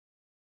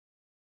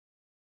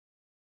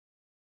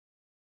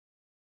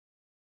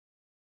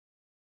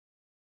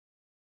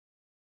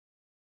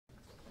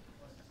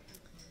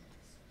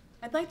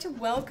I'd like to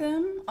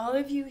welcome all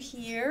of you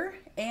here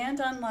and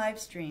on live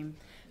stream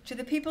to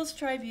the People's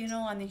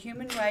Tribunal on the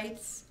Human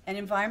Rights and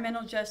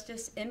Environmental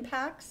Justice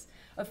Impacts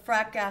of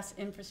Frack Gas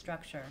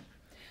Infrastructure.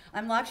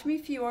 I'm Lakshmi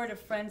Fjord of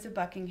Friends of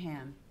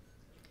Buckingham.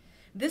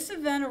 This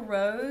event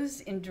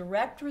arose in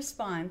direct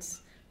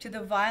response to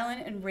the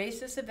violent and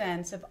racist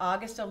events of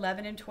August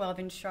 11 and 12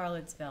 in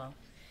Charlottesville,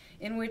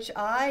 in which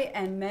I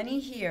and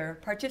many here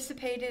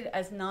participated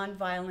as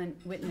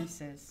nonviolent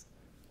witnesses.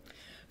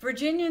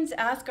 Virginians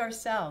ask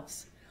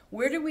ourselves,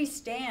 where do we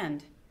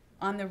stand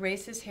on the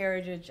racist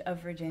heritage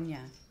of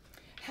Virginia?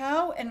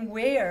 How and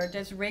where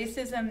does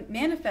racism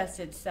manifest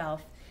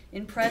itself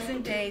in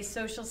present-day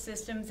social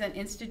systems and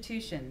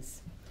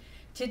institutions?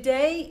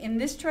 Today, in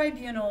this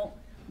tribunal,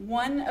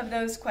 one of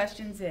those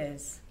questions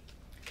is,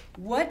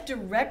 what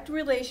direct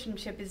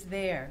relationship is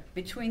there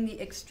between the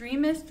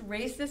extremist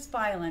racist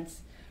violence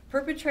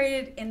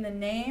perpetrated in the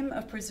name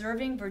of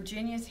preserving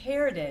Virginia's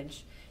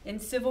heritage in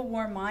Civil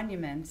War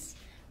monuments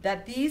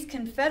that these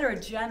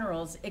Confederate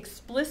generals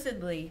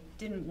explicitly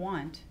didn't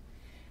want,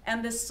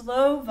 and the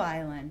slow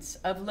violence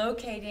of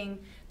locating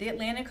the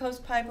Atlantic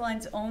Coast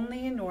Pipeline's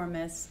only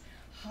enormous,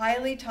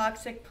 highly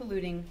toxic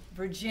polluting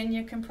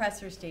Virginia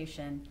compressor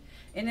station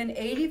in an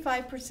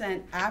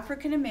 85%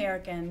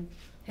 African-American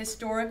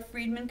historic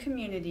freedmen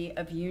community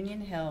of Union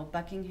Hill,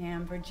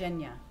 Buckingham,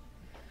 Virginia.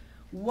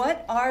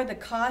 What are the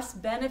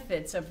cost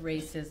benefits of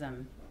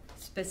racism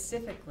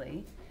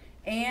specifically,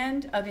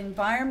 and of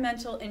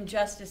environmental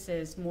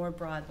injustices more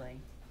broadly?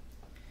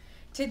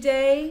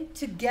 Today,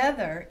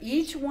 together,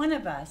 each one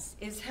of us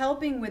is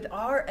helping with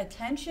our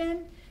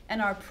attention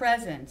and our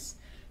presence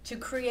to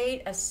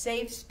create a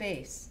safe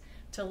space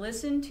to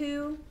listen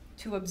to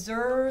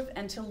observe,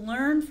 and to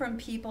learn from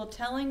people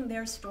telling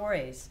their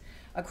stories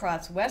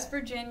across West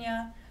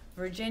Virginia,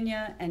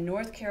 Virginia, and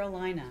North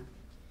Carolina.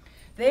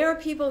 They are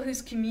people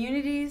whose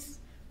communities,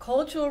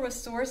 cultural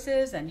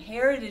resources, and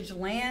heritage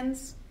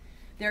lands,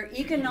 their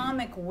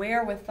economic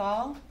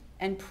wherewithal,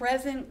 and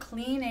present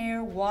clean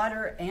air,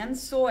 water, and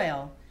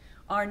soil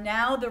are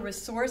now the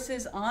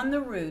resources on the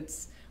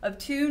routes of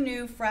two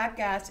new frack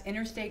gas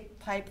interstate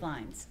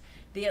pipelines,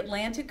 the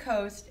Atlantic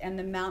Coast and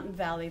the Mountain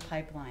Valley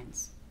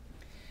pipelines.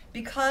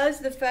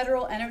 Because the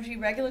Federal Energy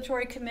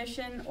Regulatory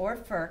Commission, or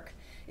FERC,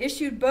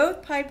 issued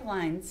both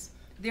pipelines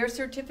their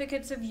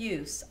certificates of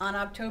use on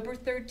October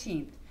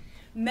 13th,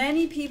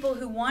 many people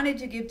who wanted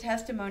to give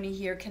testimony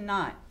here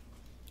cannot,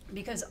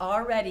 because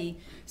already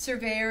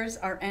surveyors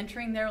are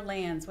entering their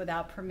lands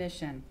without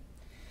permission.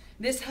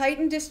 This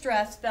heightened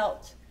distress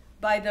felt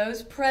by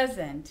those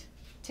present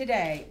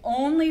today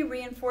only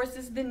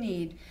reinforces the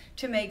need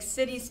to make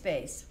city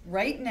space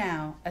right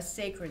now a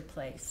sacred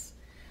place,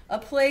 a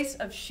place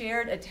of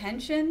shared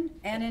attention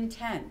and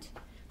intent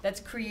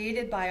that's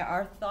created by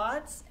our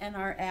thoughts and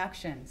our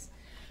actions.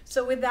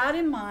 So with that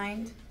in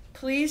mind,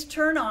 please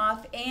turn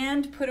off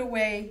and put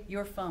away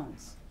your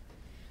phones.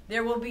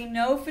 There will be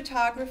no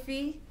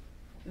photography,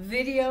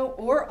 video,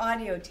 or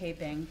audio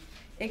taping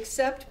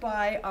except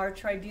by our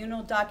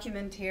tribunal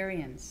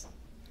documentarians.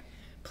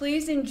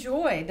 Please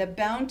enjoy the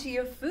bounty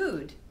of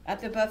food at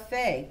the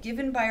buffet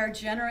given by our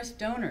generous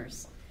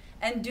donors,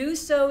 and do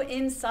so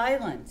in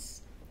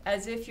silence,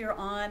 as if you're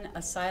on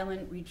a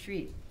silent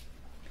retreat.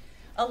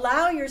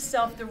 Allow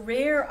yourself the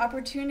rare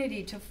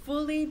opportunity to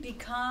fully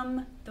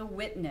become the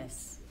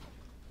witness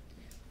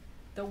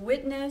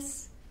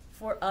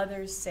for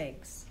others'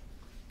 sakes.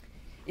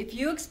 If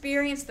you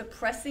experience the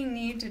pressing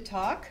need to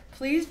talk,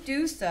 please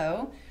do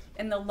so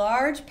in the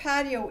large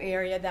patio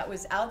area that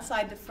was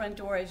outside the front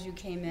door as you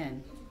came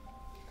in.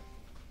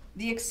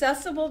 The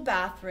accessible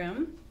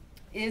bathroom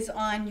is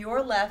on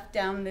your left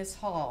down this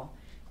hall,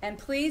 and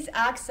please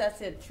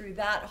access it through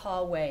that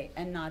hallway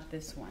and not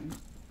this one.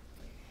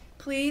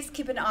 Please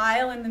keep an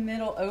aisle in the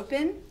middle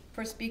open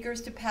for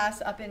speakers to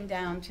pass up and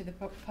down to the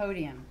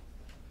podium.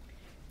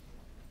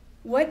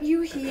 What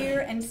you hear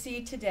and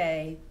see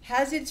today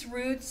has its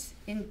roots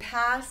in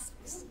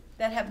pasts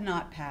that have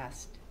not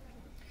passed.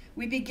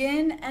 We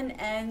begin and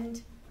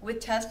end with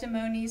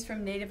testimonies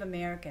from Native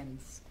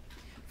Americans.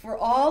 For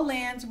all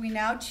lands we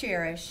now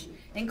cherish,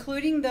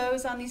 including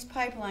those on these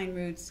pipeline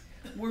routes,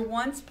 were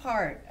once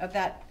part of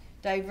that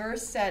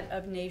diverse set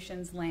of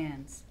nations'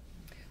 lands,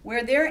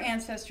 where their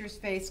ancestors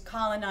faced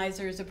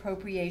colonizers'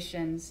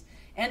 appropriations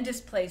and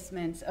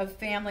displacements of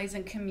families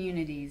and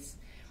communities,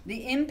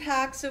 the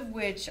impacts of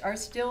which are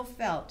still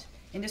felt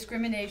in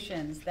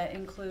discriminations that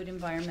include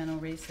environmental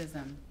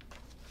racism.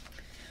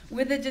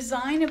 With the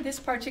design of this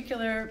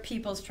particular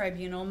People's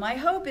Tribunal, my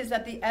hope is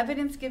that the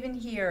evidence given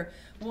here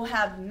will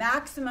have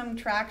maximum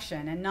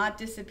traction and not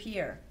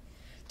disappear.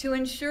 To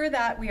ensure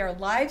that, we are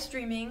live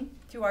streaming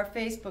through our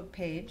Facebook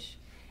page,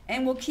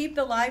 and will keep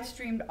the live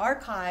stream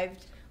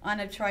archived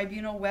on a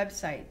tribunal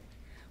website.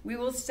 We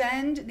will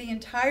send the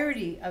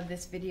entirety of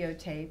this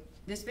videotape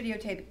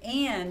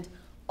and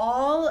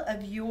all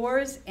of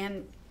yours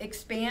and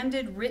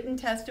expanded written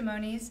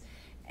testimonies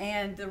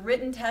and the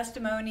written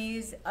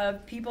testimonies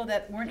of people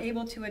that weren't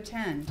able to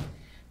attend.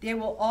 They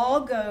will all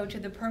go to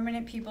the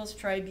Permanent People's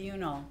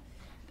Tribunal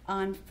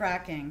on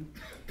fracking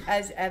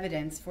as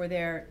evidence for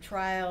their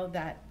trial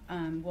that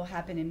will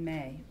happen in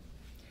May.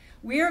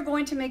 We are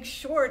going to make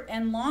short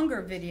and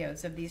longer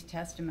videos of these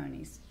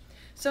testimonies.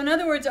 So in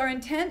other words, our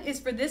intent is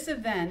for this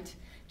event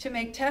to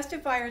make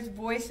testifiers'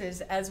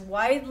 voices as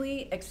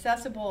widely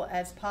accessible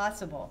as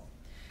possible.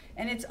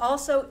 And it's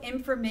also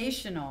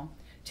informational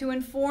to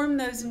inform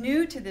those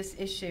new to this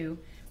issue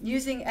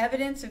using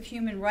evidence of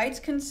human rights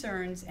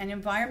concerns and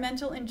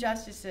environmental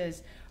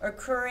injustices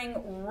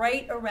occurring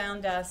right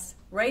around us,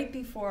 right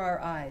before our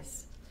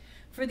eyes.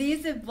 For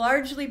these have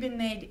largely been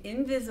made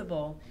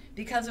invisible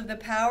because of the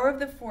power of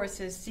the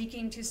forces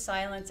seeking to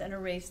silence and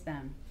erase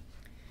them.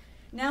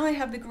 Now I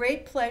have the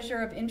great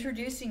pleasure of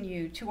introducing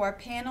you to our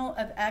panel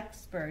of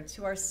experts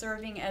who are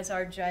serving as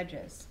our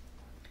judges.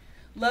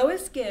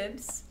 Lois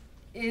Gibbs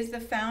is the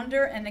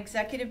founder and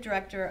executive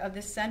director of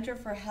the Center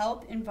for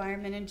Health,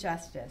 Environment, and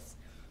Justice,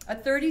 a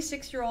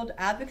 36-year-old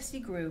advocacy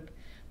group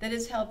that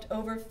has helped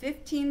over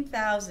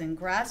 15,000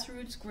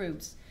 grassroots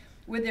groups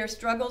with their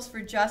struggles for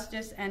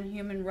justice and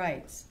human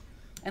rights.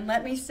 And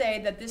let me say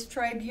that this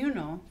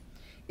tribunal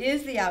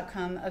is the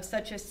outcome of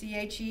such a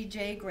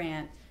CHEJ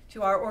grant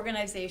to our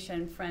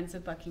organization, Friends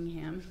of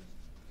Buckingham.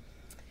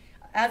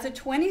 As a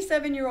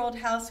 27-year-old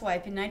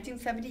housewife in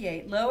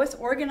 1978, Lois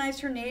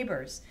organized her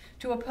neighbors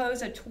to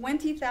oppose a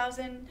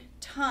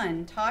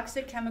 20,000-ton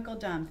toxic chemical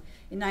dump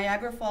in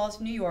Niagara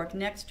Falls, New York,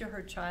 next to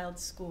her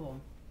child's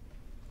school.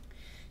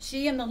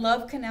 She and the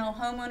Love Canal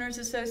Homeowners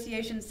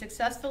Association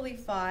successfully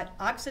fought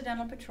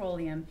Occidental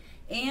Petroleum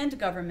and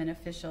government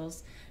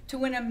officials to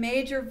win a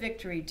major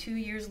victory 2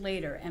 years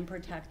later and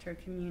protect her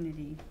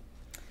community.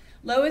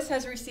 Lois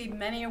has received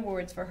many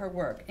awards for her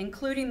work,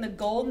 including the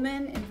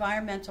Goldman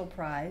Environmental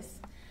Prize,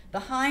 the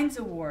Heinz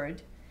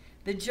Award,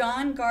 the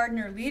John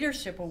Gardner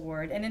Leadership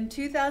Award, and in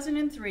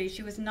 2003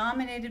 she was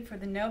nominated for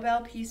the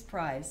Nobel Peace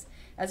Prize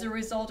as a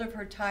result of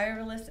her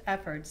tireless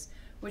efforts,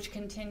 which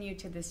continue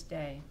to this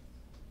day.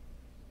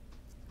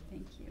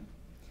 Thank you.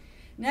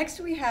 Next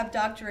we have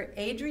Dr.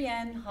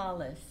 Adrienne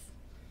Hollis.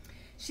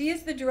 She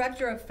is the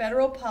Director of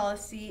Federal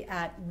Policy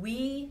at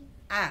We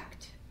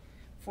Act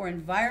for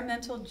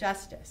Environmental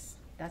Justice.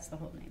 That's the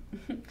whole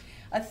name.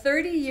 A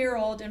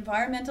 30-year-old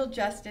environmental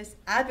justice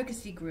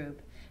advocacy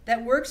group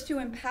that works to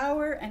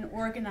empower and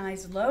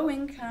organize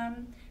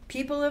low-income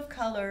people of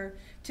color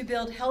to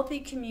build healthy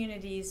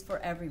communities for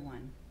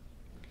everyone.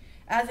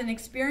 As an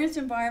experienced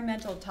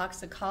environmental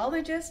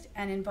toxicologist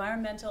and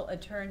environmental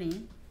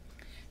attorney,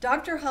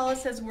 Dr.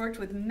 Hollis has worked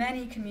with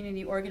many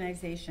community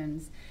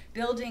organizations,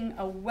 building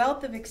a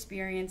wealth of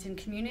experience in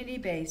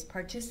community-based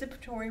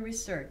participatory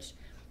research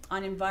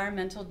on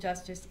environmental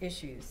justice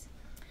issues.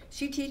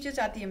 She teaches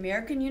at the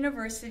American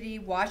University,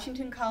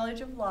 Washington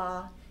College of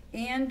Law,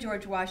 and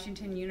George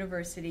Washington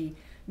University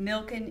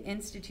Milken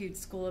Institute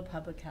School of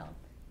Public Health.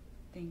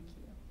 Thank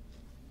you.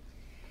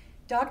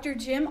 Dr.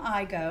 Jim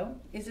Igoe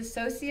is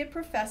Associate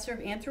Professor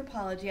of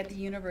Anthropology at the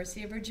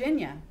University of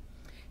Virginia.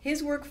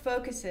 His work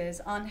focuses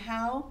on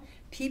how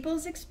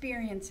people's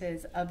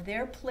experiences of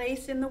their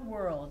place in the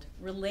world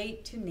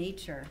relate to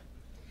nature,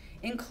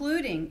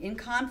 including in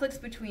conflicts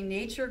between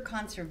nature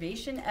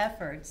conservation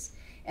efforts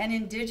and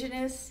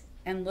indigenous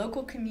and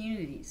local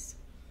communities.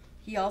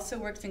 He also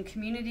works in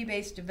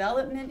community-based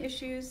development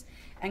issues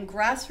and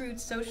grassroots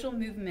social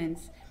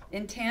movements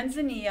in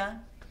Tanzania,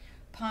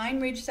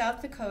 Pine Ridge,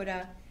 South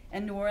Dakota,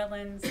 and New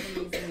Orleans,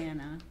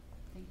 Louisiana.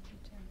 Thank you,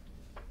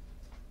 Jim.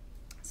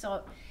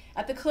 So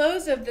at the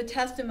close of the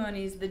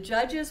testimonies, the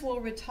judges will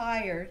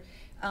retire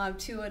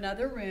to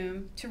another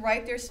room to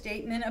write their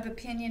statement of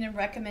opinion and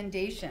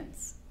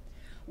recommendations.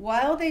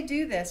 While they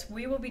do this,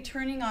 we will be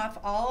turning off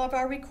all of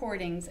our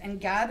recordings and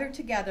gather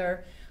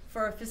together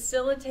for a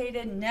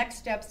facilitated next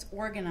steps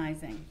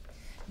organizing.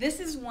 This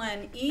is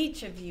when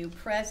each of you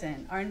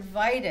present are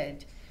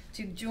invited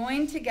to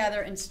join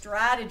together and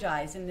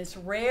strategize in this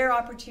rare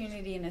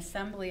opportunity and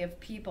assembly of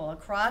people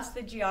across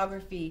the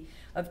geography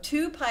of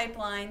 2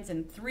 pipelines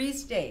and 3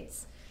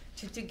 states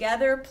to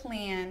together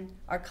plan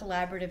our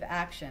collaborative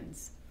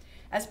actions.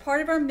 As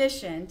part of our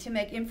mission to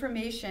make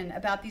information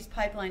about these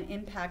pipeline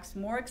impacts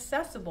more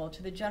accessible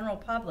to the general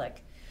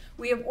public,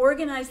 we have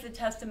organized the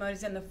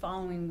testimonies in the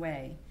following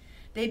way.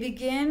 They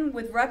begin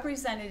with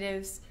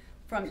representatives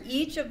from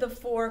each of the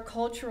 4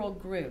 cultural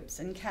groups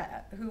and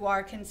who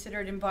are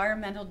considered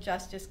environmental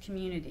justice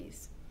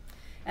communities.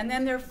 And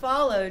then they're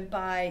followed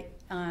by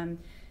an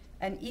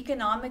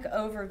economic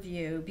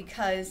overview,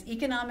 because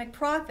economic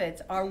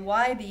profits are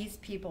why these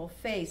people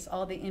face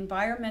all the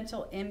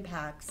environmental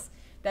impacts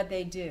that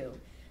they do.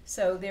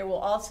 So there will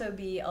also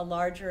be a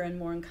larger and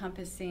more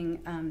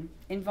encompassing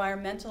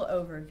environmental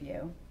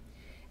overview.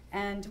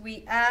 And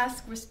we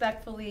ask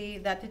respectfully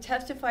that the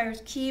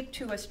testifiers keep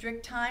to a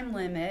strict time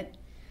limit,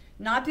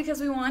 not because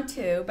we want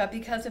to, but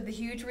because of the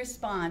huge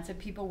response of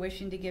people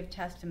wishing to give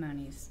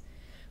testimonies.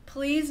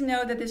 Please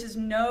know that this is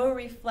no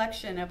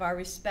reflection of our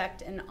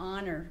respect and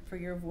honor for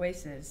your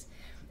voices,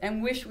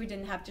 and wish we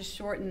didn't have to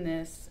shorten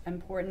this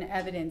important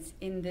evidence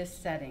in this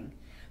setting.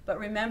 But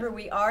remember,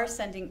 we are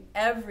sending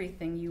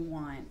everything you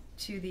want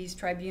to these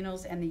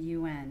tribunals and the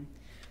UN.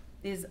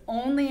 It is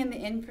only in the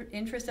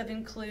interest of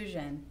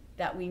inclusion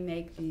that we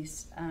make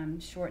these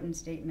shortened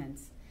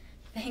statements.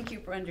 Thank you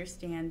for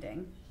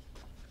understanding.